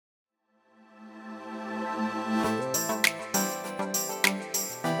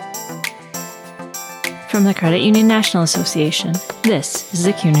From the Credit Union National Association, this is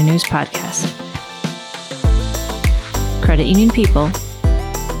the CUNA News Podcast. Credit union people,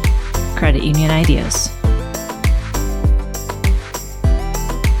 credit union ideas.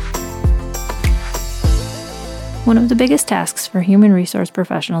 One of the biggest tasks for human resource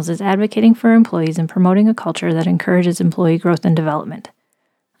professionals is advocating for employees and promoting a culture that encourages employee growth and development.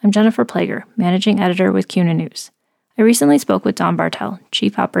 I'm Jennifer Plager, Managing Editor with CUNA News. I recently spoke with Don Bartel,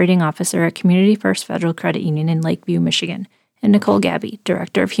 Chief Operating Officer at Community First Federal Credit Union in Lakeview, Michigan, and Nicole Gabby,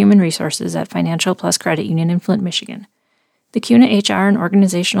 Director of Human Resources at Financial Plus Credit Union in Flint, Michigan. The CUNA HR and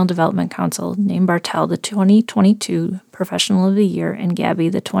Organizational Development Council named Bartel the 2022 Professional of the Year and Gabby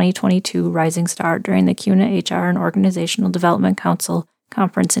the 2022 Rising Star during the CUNA HR and Organizational Development Council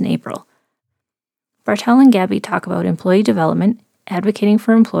conference in April. Bartel and Gabby talk about employee development, advocating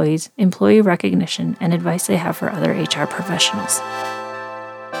for employees, employee recognition, and advice they have for other HR professionals.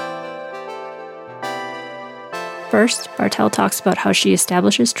 First, Bartel talks about how she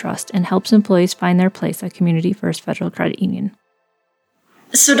establishes trust and helps employees find their place at Community First Federal Credit Union.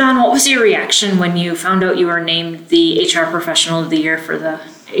 So Don, what was your reaction when you found out you were named the HR Professional of the Year for the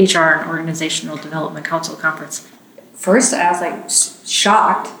HR and Organizational Development Council Conference? First, I was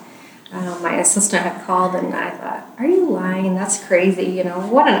shocked. My assistant had called and I thought, are you lying? That's crazy.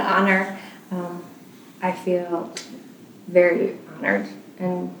 What an honor. I feel very honored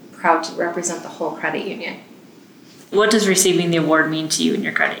and proud to represent the whole credit union. What does receiving the award mean to you and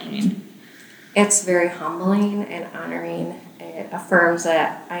your credit union? It's very humbling and honoring. It affirms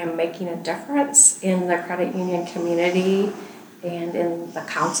that I am making a difference in the credit union community and in the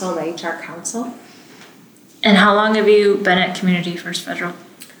council, the HR council. And how long have you been at Community First Federal?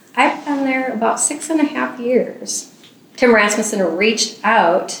 I've been there about 6.5 years. Tim Rasmussen reached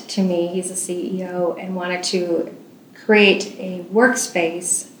out to me, he's the CEO, and wanted to create a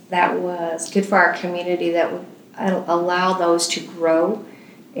workspace that was good for our community, that would allow those to grow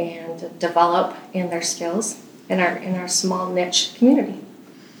and develop in their skills in our small niche community.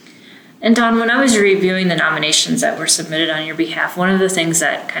 And Don, when I was reviewing the nominations that were submitted on your behalf, one of the things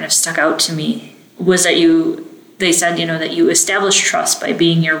that kind of stuck out to me was that they said, that you establish trust by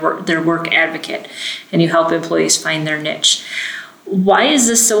being their work advocate and you help employees find their niche. Why is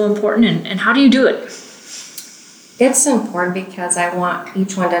this so important and how do you do it? It's important because I want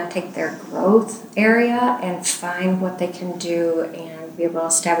each one to take their growth area and find what they can do and be able to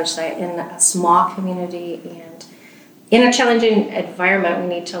establish that in a small community. And in a challenging environment, we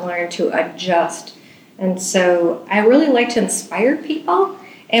need to learn to adjust. And so I really like to inspire people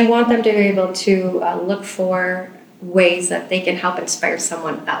and want them to be able to look for ways that they can help inspire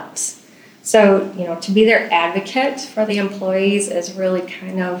someone else. So, to be their advocate for the employees is really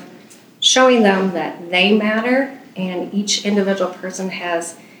kind of showing them that they matter and each individual person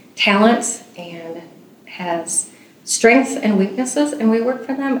has talents and has strengths and weaknesses, and we work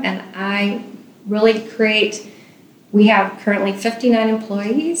for them. And I really we have currently 59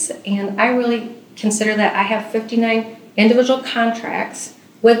 employees, and I really consider that I have 59 individual contracts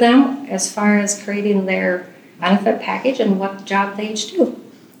with them as far as creating their benefit package and what job they each do.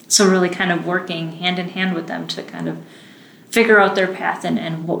 So really kind of working hand in hand with them to kind of figure out their path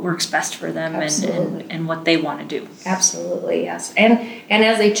and what works best for them and what they want to do. Absolutely, yes. And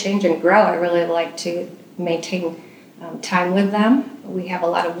as they change and grow, I really like to maintain time with them. We have a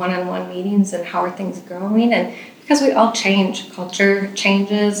lot of one-on-one meetings and how are things growing, and because we all change, culture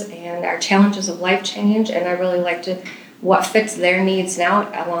changes and our challenges of life change, and I really like to what fits their needs now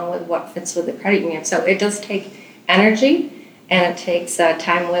along with what fits with the credit union. So it does take energy and it takes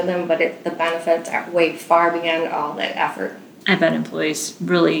time with them, but the benefits are way far beyond all that effort. I bet employees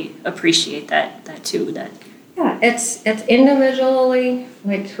really appreciate that too. Yeah, it's individually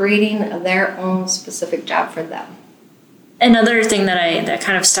creating their own specific job for them. Another thing that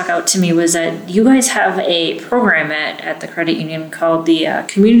kind of stuck out to me was that you guys have a program at the credit union called the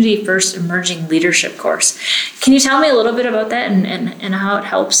Community First Emerging Leadership Course. Can you tell me a little bit about that and how it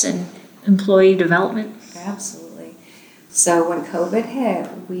helps in employee development? Absolutely. So when COVID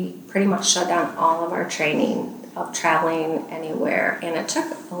hit, we pretty much shut down all of our training of traveling anywhere, and it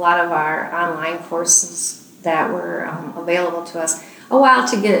took a lot of our online courses that were available to us a while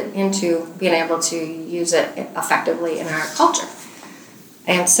to get into being able to use it effectively in our culture.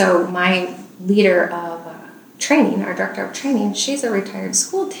 And so my leader of training, our director of training, she's a retired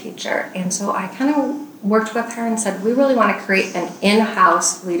school teacher. And so I kind of worked with her and said, we really want to create an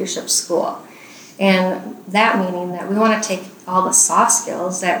in-house leadership school. And that meaning that we want to take all the soft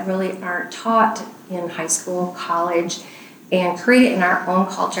skills that really aren't taught in high school, college, and create it in our own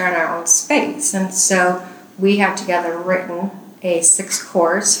culture and our own space. And so we have together written a 6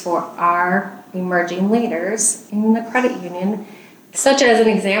 course for our emerging leaders in the credit union, such as an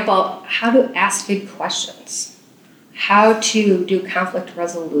example, how to ask good questions, how to do conflict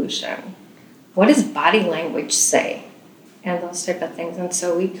resolution, what does body language say, and those type of things. And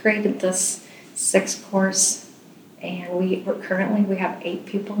so we created this 6-course, and we have 8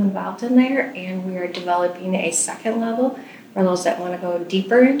 people involved in there, and we are developing a second level for those that want to go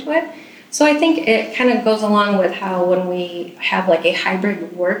deeper into it. So I think it kind of goes along with how when we have like a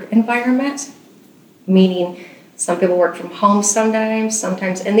hybrid work environment, meaning some people work from home sometimes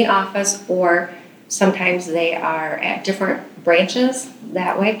in the office, or sometimes they are at different branches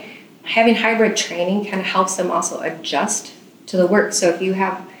that way. Having hybrid training kind of helps them also adjust to the work. So if you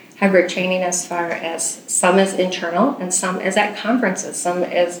have hybrid training as far as some is internal and some is at conferences, some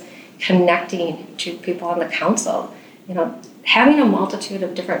is connecting to people on the council, having a multitude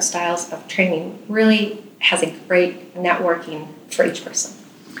of different styles of training really has a great networking for each person.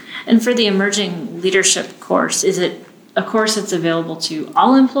 And for the Emerging Leadership course, is it a course that's available to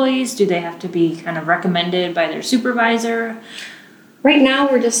all employees? Do they have to be kind of recommended by their supervisor? Right now,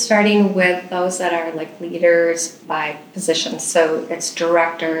 we're just starting with those that are like leaders by position. So it's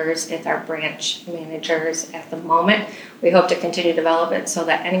directors, it's our branch managers at the moment. We hope to continue to develop it so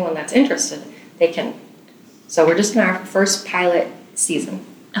that anyone that's interested, they can. So we're just in our first pilot season.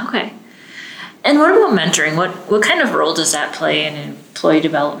 Okay. And what about mentoring? What kind of role does that play in employee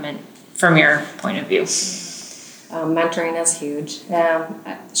development from your point of view? Mentoring is huge.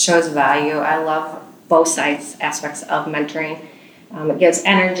 It shows value. I love both sides aspects of mentoring. It gives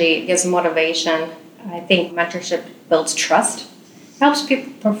energy, it gives motivation. I think mentorship builds trust, helps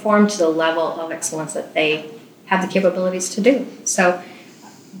people perform to the level of excellence that they have the capabilities to do. So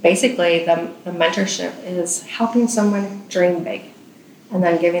basically, the mentorship is helping someone dream big and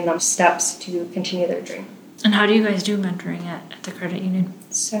then giving them steps to continue their dream. And how do you guys do mentoring at the credit union?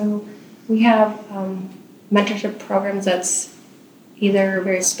 So we have mentorship programs that's either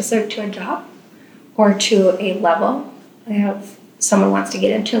very specific to a job or to a level. If someone wants to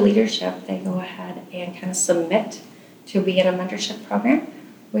get into leadership, they go ahead and kind of submit to be in a mentorship program.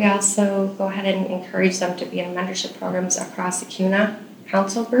 We also go ahead and encourage them to be in mentorship programs across the CUNA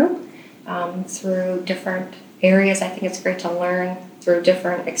Council Group through different areas. I think it's great to learn through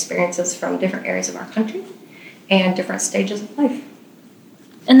different experiences from different areas of our country and different stages of life.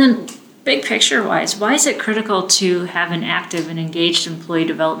 And then big picture wise, why is it critical to have an active and engaged employee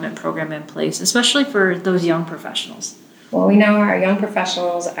development program in place, especially for those young professionals? Well, we know our young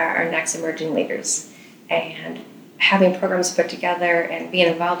professionals are our next emerging leaders, and having programs put together and being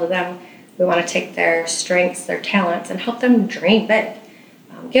involved with them, we want to take their strengths, their talents, and help them dream big,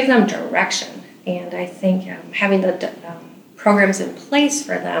 give them direction. And I think having the programs in place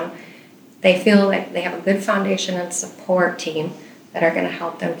for them, they feel like they have a good foundation and support team that are going to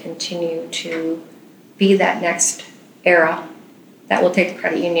help them continue to be that next era that will take the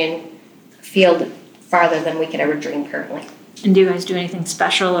credit union field farther than we could ever dream currently. And do you guys do anything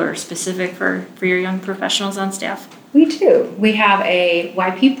special or specific for your young professionals on staff? We do. We have a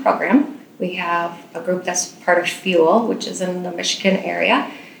YP program. We have a group that's part of FUEL, which is in the Michigan area.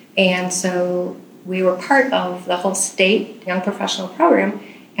 And so we were part of the whole state young professional program.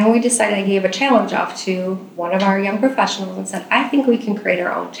 And we decided, I gave a challenge off to one of our young professionals and said, I think we can create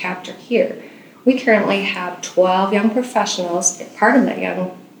our own chapter here. We currently have 12 young professionals, part of that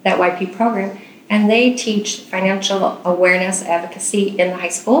YP program, and they teach financial awareness advocacy in the high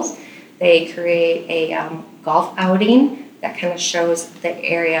schools. They create a golf outing that kind of shows the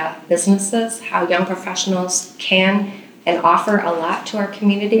area businesses, how young professionals can and offer a lot to our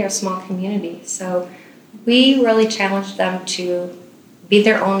community, our small community. So we really challenge them to be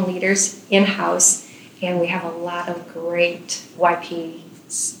their own leaders in-house, and we have a lot of great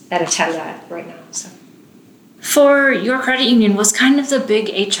YPs that attend that right now. So, for your credit union, what's kind of the big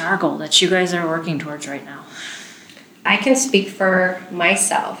HR goal that you guys are working towards right now? I can speak for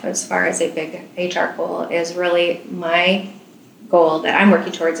myself as far as a big HR goal is really my goal that I'm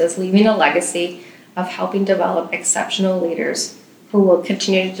working towards is leaving a legacy of helping develop exceptional leaders who will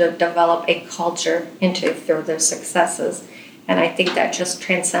continue to develop a culture into further successes. And I think that just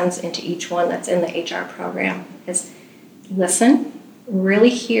transcends into each one that's in the HR program is listen, really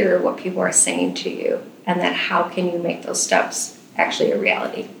hear what people are saying to you, and then how can you make those steps actually a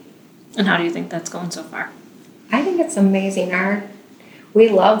reality. And how do you think that's going so far? I think it's amazing. We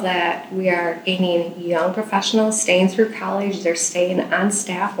love that we are gaining young professionals staying through college. They're staying on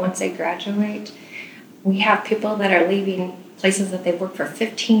staff once they graduate. We have people that are leaving places that they've worked for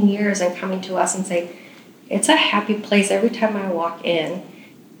 15 years and coming to us and say, it's a happy place every time I walk in.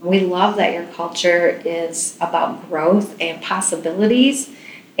 We love that your culture is about growth and possibilities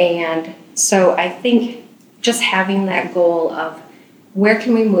and So I think just having that goal of where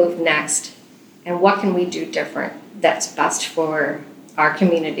can we move next and what can we do different that's best for our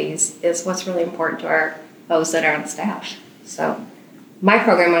communities is what's really important to those that are on staff. So my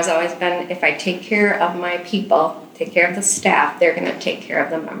program has always been, if I take care of my people, take care of the staff, they're going to take care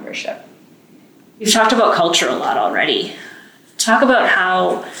of the membership. You've talked about culture a lot already. Talk about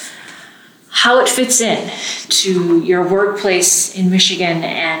how it fits in to your workplace in Michigan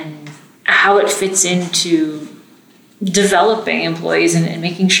and how it fits into developing employees and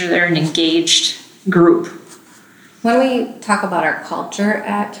making sure they're an engaged group. When we talk about our culture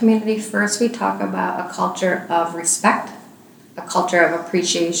at Community First, we talk about a culture of respect, a culture of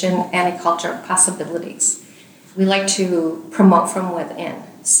appreciation, and a culture of possibilities. We like to promote from within,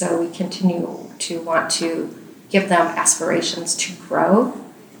 so we continue to want to give them aspirations to grow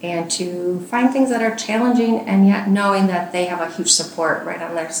and to find things that are challenging and yet knowing that they have a huge support right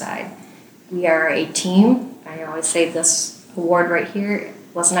on their side. We are a team. I always say this award right here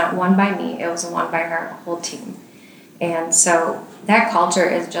was not won by me, it was won by our whole team. And so that culture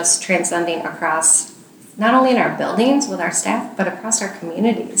is just transcending across, not only in our buildings with our staff, but across our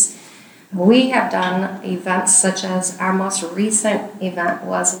communities. We have done events such as our most recent event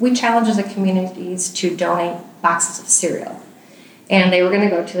was we challenged the communities to donate boxes of cereal. And they were going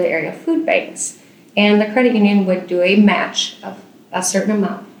to go to the area food banks. And the credit union would do a match of a certain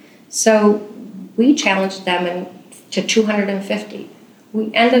amount. So we challenged them to 250. We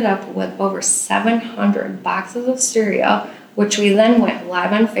ended up with over 700 boxes of cereal, which we then went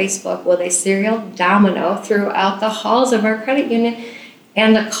live on Facebook with a cereal domino throughout the halls of our credit union.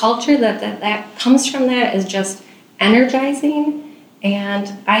 And the culture that comes from that is just energizing.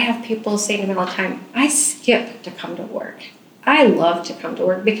 And I have people say to me all the time, I skip to come to work. I love to come to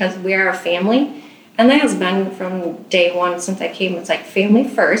work because we are a family. And that has been from day one since I came. It's like family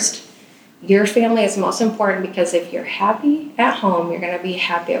first. Your family is most important because if you're happy at home, you're going to be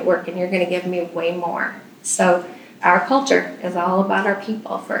happy at work and you're going to give me way more. So our culture is all about our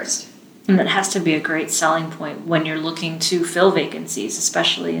people first. And that has to be a great selling point when you're looking to fill vacancies,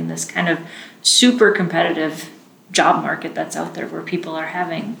 especially in this kind of super competitive job market that's out there where people are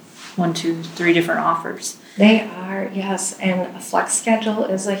having 1, 2, 3 different offers. They are, yes. And a flex schedule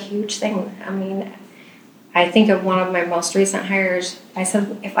is a huge thing. I mean, I think of one of my most recent hires. I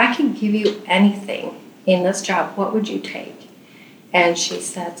said, if I could give you anything in this job, what would you take? And she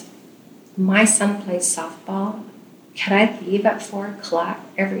said, my son plays softball. Can I leave at 4 o'clock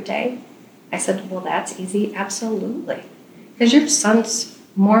every day? I said, well, that's easy. Absolutely. Because your son's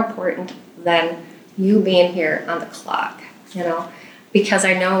more important than you being here on the clock, because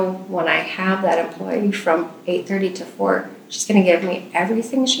I know when I have that employee from 8:30 to 4, she's going to give me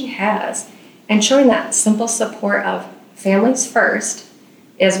everything she has. And showing that simple support of families first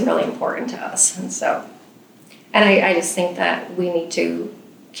is really important to us. And I just think that we need to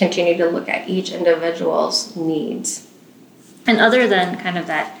continue to look at each individual's needs. And other than kind of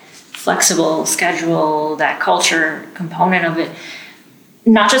that flexible schedule, that culture component of it,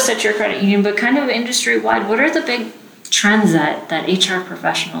 not just at your credit union, but kind of industry-wide, what are the big trends that HR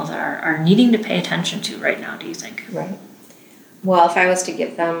professionals are needing to pay attention to right now, do you think? Right. Well, if I was to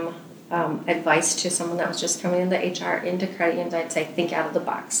give them advice to someone that was just coming into HR, into credit unions, I'd say think out of the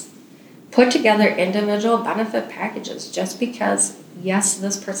box. Put together individual benefit packages. Just because, yes,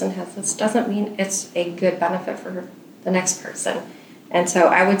 this person has this doesn't mean it's a good benefit for the next person. And so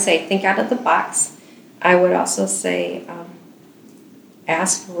I would say think out of the box. I would also say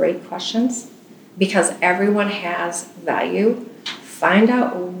ask great questions because everyone has value. Find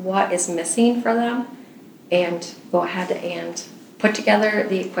out what is missing for them and go ahead and put together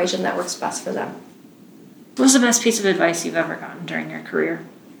the equation that works best for them. What was the best piece of advice you've ever gotten during your career?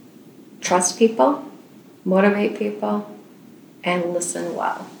 Trust people, motivate people, and listen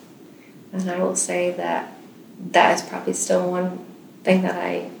well. And I will say that is probably still one thing that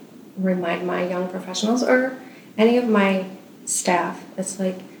I remind my young professionals or any of my staff. It's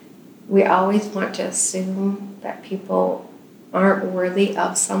like we always want to assume that people aren't worthy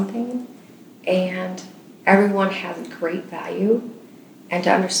of something, and everyone has great value, and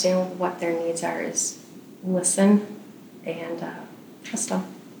to understand what their needs are is listen and trust them.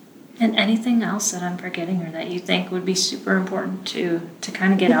 And anything else that I'm forgetting or that you think would be super important to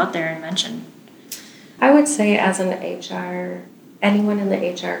kind of get out there and mention? I would say as an HR, anyone in the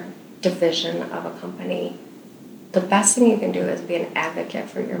HR division of a company, the best thing you can do is be an advocate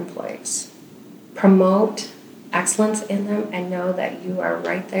for your employees. Promote excellence in them and know that you are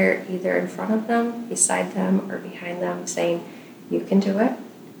right there either in front of them, beside them, or behind them saying, you can do it.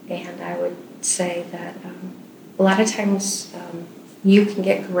 And I would say that a lot of times you can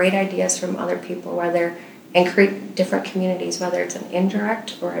get great ideas from other people, whether and create different communities, whether it's an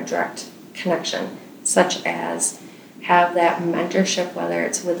indirect or a direct connection, such as have that mentorship, whether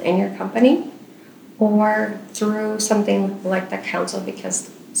it's within your company or through something like the council,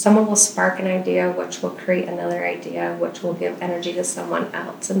 because someone will spark an idea, which will create another idea, which will give energy to someone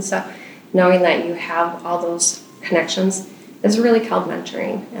else. And so knowing that you have all those connections is really called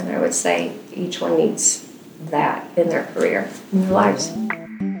mentoring. And I would say each one needs that in their career, in their lives.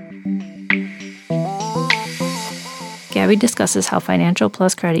 Gabby discusses how Financial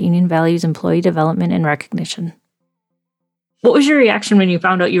Plus Credit Union values employee development and recognition. What was your reaction when you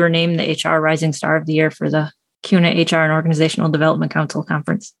found out you were named the HR Rising Star of the Year for the CUNA HR and Organizational Development Council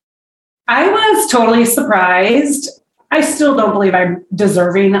Conference? I was totally surprised. I still don't believe I'm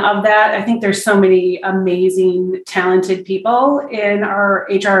deserving of that. I think there's so many amazing, talented people in our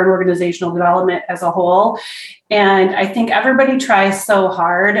HR and organizational development as a whole. And I think everybody tries so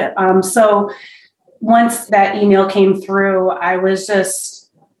hard. So once that email came through, I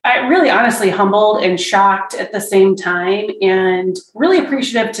really honestly humbled and shocked at the same time, and really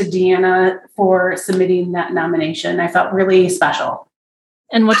appreciative to Deanna for submitting that nomination. I felt really special.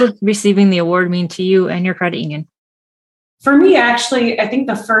 And what does receiving the award mean to you and your credit union? For me, actually, I think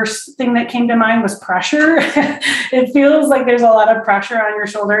the first thing that came to mind was pressure. It feels like there's a lot of pressure on your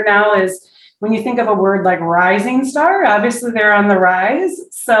shoulder now, is when you think of a word like rising star, obviously they're on the rise.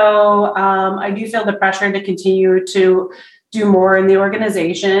 So I do feel the pressure to continue to do more in the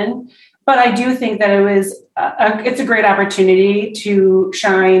organization. But I do think that it's a great opportunity to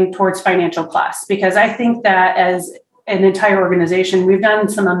shine towards Financial Plus, because I think that as an entire organization, we've done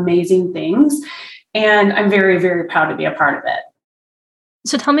some amazing things, and I'm very, very proud to be a part of it.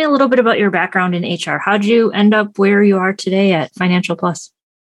 So tell me a little bit about your background in HR. How'd you end up where you are today at Financial Plus?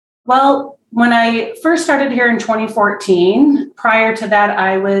 Well, when I first started here in 2014, prior to that,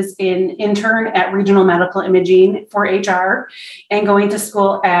 I was an intern at Regional Medical Imaging for HR and going to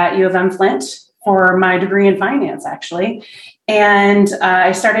school at U of M Flint for my degree in finance, actually. And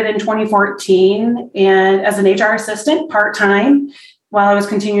I started in 2014 and as an HR assistant part-time while I was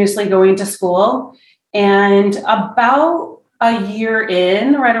continuously going to school. And about a year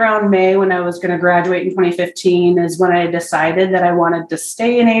in, right around May, when I was going to graduate in 2015, is when I decided that I wanted to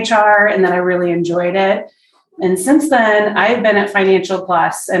stay in HR and that I really enjoyed it. And since then, I've been at Financial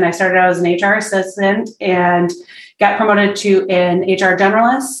Plus, and I started out as an HR assistant and got promoted to an HR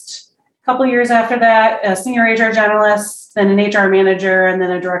generalist. A couple of years after that, a senior HR generalist, then an HR manager, and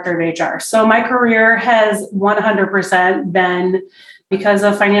then a director of HR. So my career has 100% been because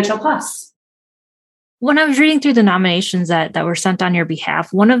of Financial Plus. When I was reading through the nominations that were sent on your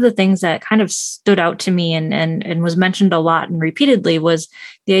behalf, one of the things that kind of stood out to me and was mentioned a lot and repeatedly was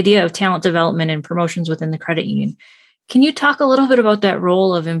the idea of talent development and promotions within the credit union. Can you talk a little bit about that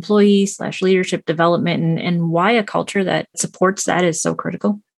role of employee/leadership development and why a culture that supports that is so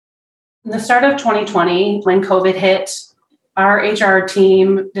critical? In the start of 2020, when COVID hit, our HR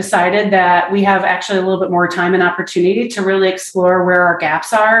team decided that we have actually a little bit more time and opportunity to really explore where our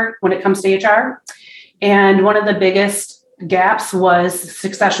gaps are when it comes to HR. And one of the biggest gaps was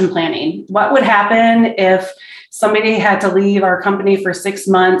succession planning. What would happen if somebody had to leave our company for 6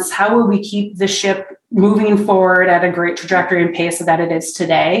 months? How will we keep the ship moving forward at a great trajectory and pace that it is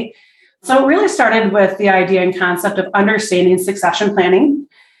today? So it really started with the idea and concept of understanding succession planning.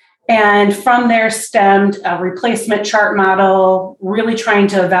 And from there stemmed a replacement chart model, really trying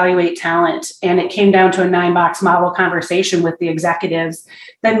to evaluate talent. And it came down to a 9-box model conversation with the executives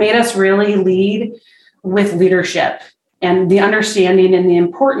that made us really lead with leadership and the understanding and the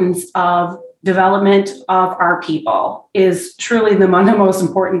importance of development of our people is truly one of the most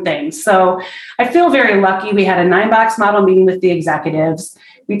important things. So I feel very lucky. We had a 9-box model meeting with the executives.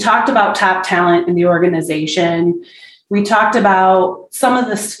 We talked about top talent in the organization. We talked about some of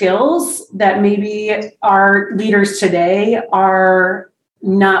the skills that maybe our leaders today are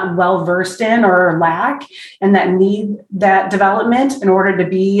not well versed in or lack, and that need that development in order to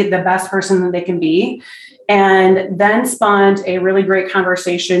be the best person that they can be. And then spawned a really great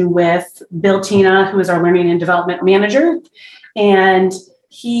conversation with Bill Tina, who is our learning and development manager. And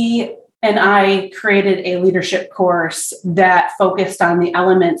he and I created a leadership course that focused on the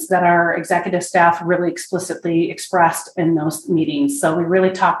elements that our executive staff really explicitly expressed in those meetings. So we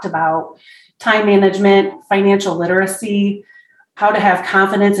really talked about time management, financial literacy, how to have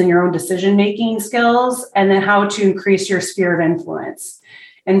confidence in your own decision-making skills, and then how to increase your sphere of influence.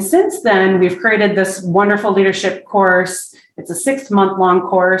 And since then, we've created this wonderful leadership course. It's a 6-month-long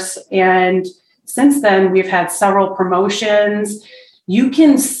course. And since then, we've had several promotions. you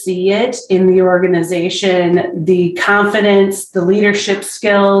can see it in the organization, the confidence, the leadership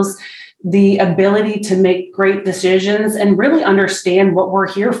skills, the ability to make great decisions and really understand what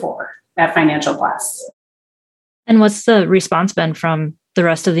we're here for at Financial Plus. And what's the response been from the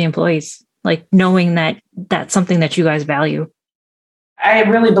rest of the employees? Like knowing that that's something that you guys value? I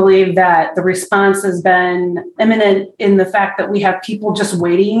really believe that the response has been imminent in the fact that we have people just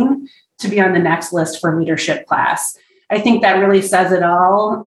waiting to be on the next list for leadership class. I think that really says it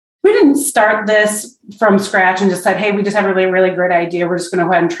all. We didn't start this from scratch and just said, hey, we just have a really, really great idea. We're just going to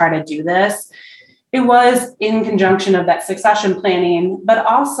go ahead and try to do this. It was in conjunction of that succession planning, but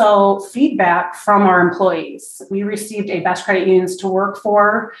also feedback from our employees. We received a Best Credit Unions to Work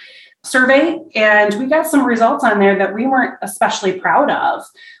For survey, and we got some results on there that we weren't especially proud of,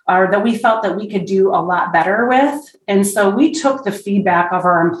 or that we felt that we could do a lot better with. And so we took the feedback of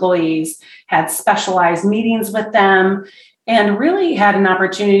our employees, had specialized meetings with them, and really had an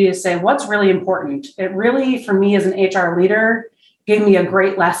opportunity to say, what's really important? It really, for me as an HR leader, gave me a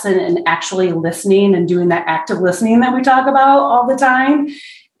great lesson in actually listening and doing that active listening that we talk about all the time.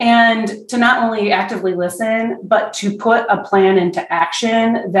 And to not only actively listen, but to put a plan into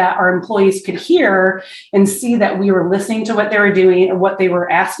action that our employees could hear and see that we were listening to what they were doing and what they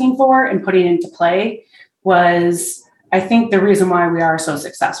were asking for and putting into play was, I think, the reason why we are so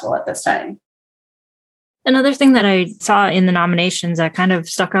successful at this time. Another thing that I saw in the nominations that kind of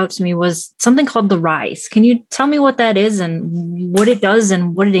stuck out to me was something called the RISE. Can you tell me what that is and what it does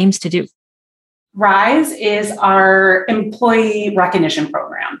and what it aims to do? RISE is our employee recognition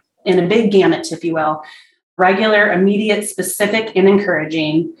program in a big gamut, if you will. Regular, immediate, specific, and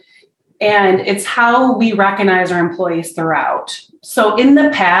encouraging. And it's how we recognize our employees throughout. So in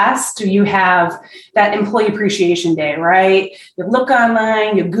the past, you have that Employee Appreciation Day, right? You look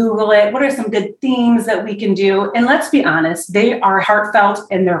online, you Google it. What are some good themes that we can do? And let's be honest, they are heartfelt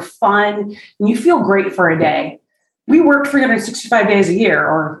and they're fun. And you feel great for a day. We work 365 days a year,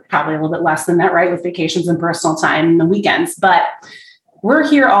 or probably a little bit less than that, right? With vacations and personal time and the weekends. But we're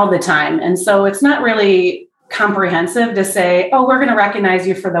here all the time. And so it's not really comprehensive to say, oh, we're going to recognize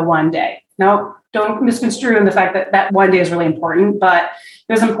you for the one day. Now, don't misconstrue in the fact that that one day is really important, but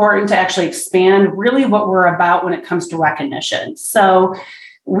it was important to actually expand really what we're about when it comes to recognition. So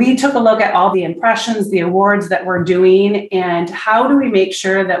we took a look at all the impressions, the awards that we're doing, and how do we make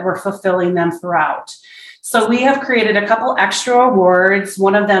sure that we're fulfilling them throughout. So we have created a couple extra awards.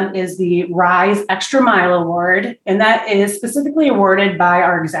 One of them is the RISE Extra Mile Award, and that is specifically awarded by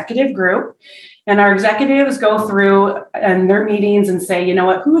our executive group. And our executives go through in their meetings and say, you know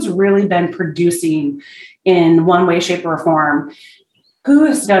what, who's really been producing in one way, shape, or form?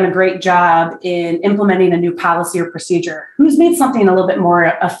 Who's done a great job in implementing a new policy or procedure? Who's made something a little bit more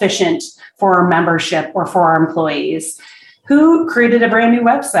efficient for our membership or for our employees? Who created a brand new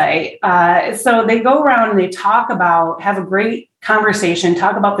website? So they go around and they talk about, have a great conversation,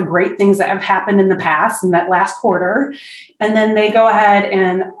 talk about the great things that have happened in the past in that last quarter. And then they go ahead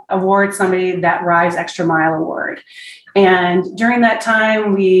and award somebody that RISE Extra Mile Award. And during that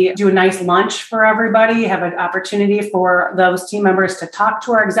time, we do a nice lunch for everybody, have an opportunity for those team members to talk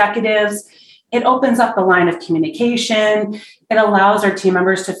to our executives. It opens up the line of communication. It allows our team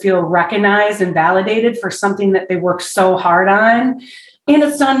members to feel recognized and validated for something that they work so hard on. And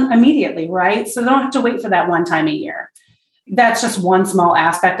it's done immediately, right? So they don't have to wait for that one time a year. That's just one small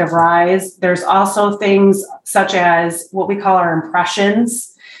aspect of RISE. There's also things such as what we call our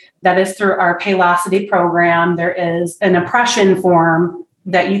impressions. That is through our Paylocity program. There is an impression form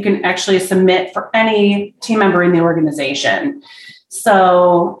that you can actually submit for any team member in the organization.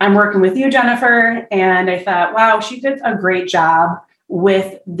 So I'm working with you, Jennifer, and I thought, wow, she did a great job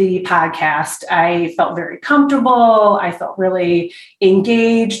with the podcast. I felt very comfortable. I felt really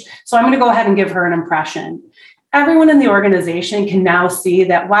engaged. So I'm going to go ahead and give her an impression. Everyone in the organization can now see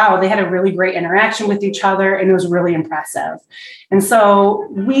that, wow, they had a really great interaction with each other and it was really impressive. And so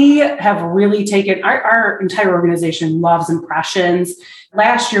we have really taken, our entire organization loves impressions.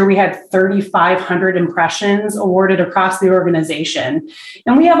 Last year, we had 3,500 impressions awarded across the organization.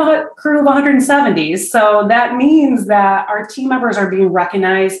 And we have a crew of 170. So that means that our team members are being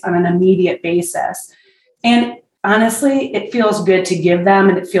recognized on an immediate basis. And honestly, it feels good to give them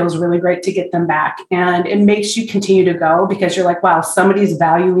and it feels really great to get them back. And it makes you continue to go because you're like, wow, somebody's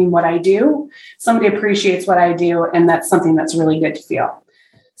valuing what I do. Somebody appreciates what I do. And that's something that's really good to feel.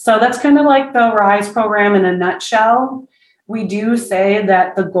 So that's kind of like the RISE program in a nutshell. We do say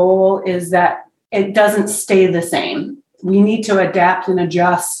that the goal is that it doesn't stay the same. We need to adapt and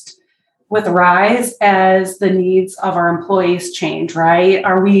adjust with RISE as the needs of our employees change, right?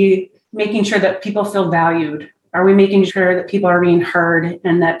 Are we making sure that people feel valued? Are we making sure that people are being heard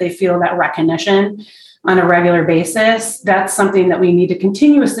and that they feel that recognition on a regular basis? That's something that we need to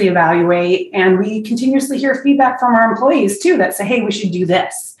continuously evaluate. And we continuously hear feedback from our employees too that say, hey, we should do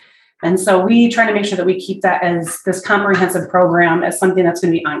this. And so we try to make sure that we keep that as this comprehensive program as something that's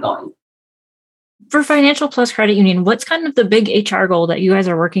going to be ongoing. For Financial Plus Credit Union, what's kind of the big HR goal that you guys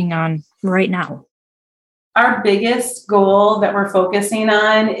are working on right now? Our biggest goal that we're focusing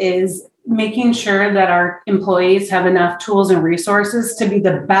on is making sure that our employees have enough tools and resources to be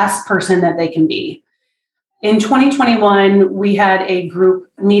the best person that they can be. In 2021, we had a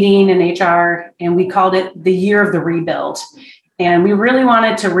group meeting in HR, and we called it the year of the rebuild. And we really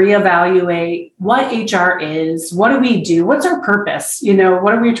wanted to reevaluate what HR is, what do we do, what's our purpose,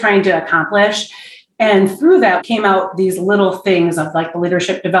 what are we trying to accomplish? And through that came out these little things of like the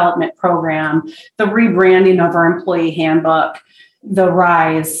leadership development program, the rebranding of our employee handbook, the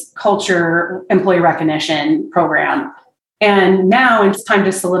RISE culture employee recognition program. And now it's time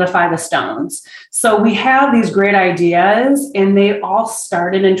to solidify the stones. So we have these great ideas, and they all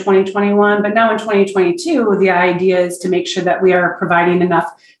started in 2021, but now in 2022, the idea is to make sure that we are providing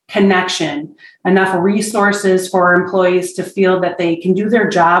enough connection, enough resources for our employees to feel that they can do their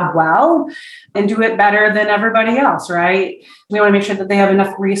job well and do it better than everybody else, right? We want to make sure that they have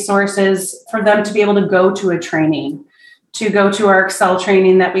enough resources for them to be able to go to a training, to go to our Excel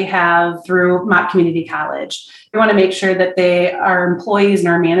training that we have through Mott Community College. We want to make sure that our employees and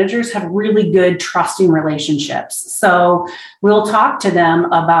our managers have really good trusting relationships. So we'll talk to them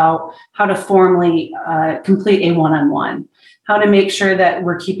about how to formally complete a one-on-one, how to make sure that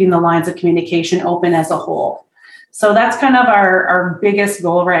we're keeping the lines of communication open as a whole. So that's kind of our biggest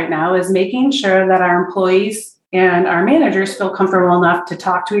goal right now, is making sure that our employees and our managers feel comfortable enough to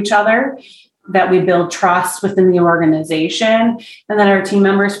talk to each other, that we build trust within the organization, and that our team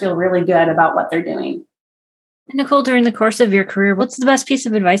members feel really good about what they're doing. Nicole, during the course of your career, what's the best piece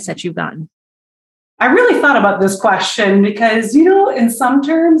of advice that you've gotten? I really thought about this question because, in some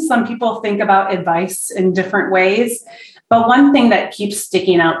terms, some people think about advice in different ways. But one thing that keeps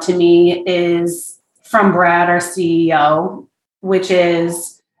sticking out to me is from Brad, our CEO, which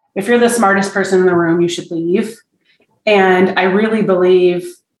is, if you're the smartest person in the room, you should leave. And I really believe,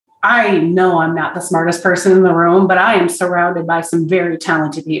 I know I'm not the smartest person in the room, but I am surrounded by some very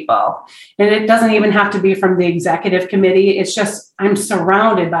talented people. And it doesn't even have to be from the executive committee. It's just, I'm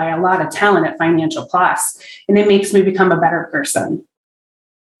surrounded by a lot of talent at Financial Plus, and it makes me become a better person.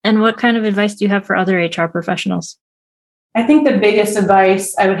 And what kind of advice do you have for other HR professionals? I think the biggest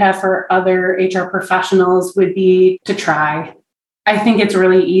advice I would have for other HR professionals would be to try. I think it's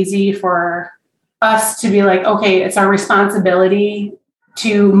really easy for us to be like, okay, it's our responsibility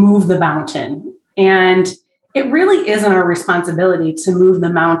to move the mountain. And it really isn't our responsibility to move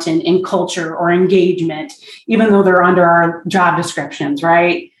the mountain in culture or engagement, even though they're under our job descriptions,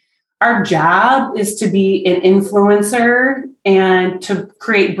 right? Our job is to be an influencer and to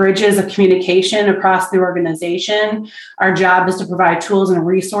create bridges of communication across the organization. Our job is to provide tools and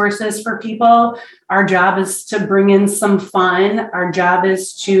resources for people. Our job is to bring in some fun. Our job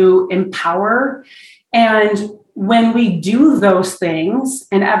is to empower. And when we do those things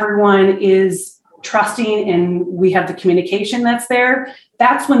and everyone is trusting and we have the communication that's there,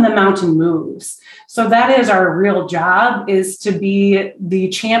 that's when the mountain moves. So that is our real job, is to be the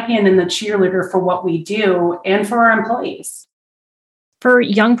champion and the cheerleader for what we do and for our employees. For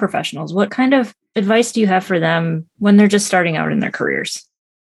young professionals, what kind of advice do you have for them when they're just starting out in their careers?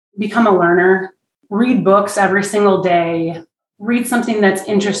 Become a learner, read books every single day, read something that's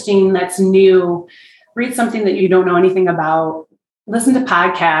interesting, that's new. Read something that you don't know anything about, listen to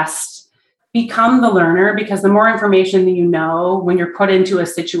podcasts, become the learner, because the more information that you know, when you're put into a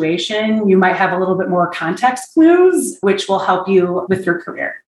situation, you might have a little bit more context clues, which will help you with your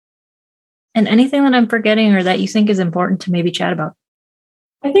career. And anything that I'm forgetting or that you think is important to maybe chat about?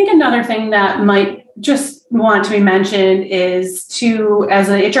 I think another thing that might just want to be mentioned is as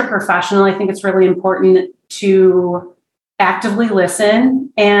an HR professional, I think it's really important to actively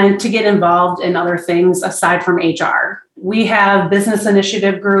listen and to get involved in other things aside from HR. We have business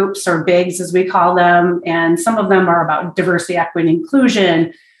initiative groups, or BIGs as we call them, and some of them are about diversity, equity, and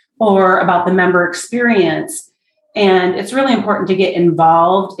inclusion, or about the member experience. And it's really important to get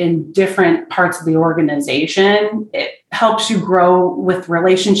involved in different parts of the organization. It helps you grow with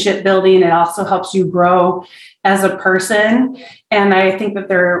relationship building. It also helps you grow as a person. And I think that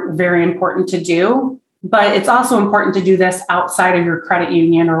they're very important to do. But it's also important to do this outside of your credit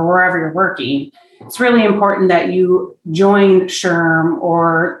union or wherever you're working. It's really important that you join SHRM,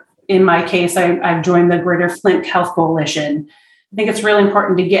 or in my case, I've joined the Greater Flint Health Coalition, I think it's really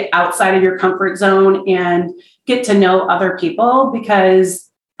important to get outside of your comfort zone and get to know other people, because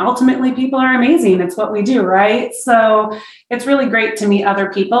ultimately people are amazing. It's what we do, right? So it's really great to meet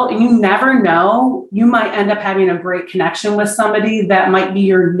other people, and you never know, you might end up having a great connection with somebody that might be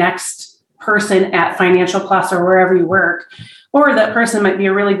your next person at Financial Plus or wherever you work, or that person might be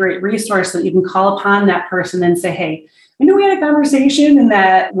a really great resource that you can call upon that person and say, hey, I know we had a conversation in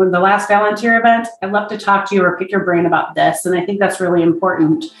that when the last volunteer event, I'd love to talk to you or pick your brain about this. And I think that's really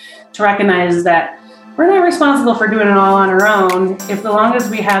important to recognize that we're not responsible for doing it all on our own. If the long as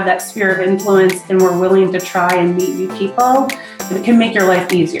we have that sphere of influence and we're willing to try and meet new people, it can make your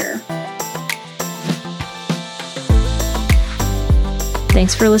life easier.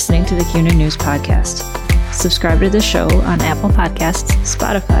 Thanks for listening to the CUNA News Podcast. Subscribe to the show on Apple Podcasts,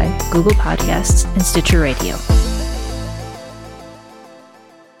 Spotify, Google Podcasts, and Stitcher Radio.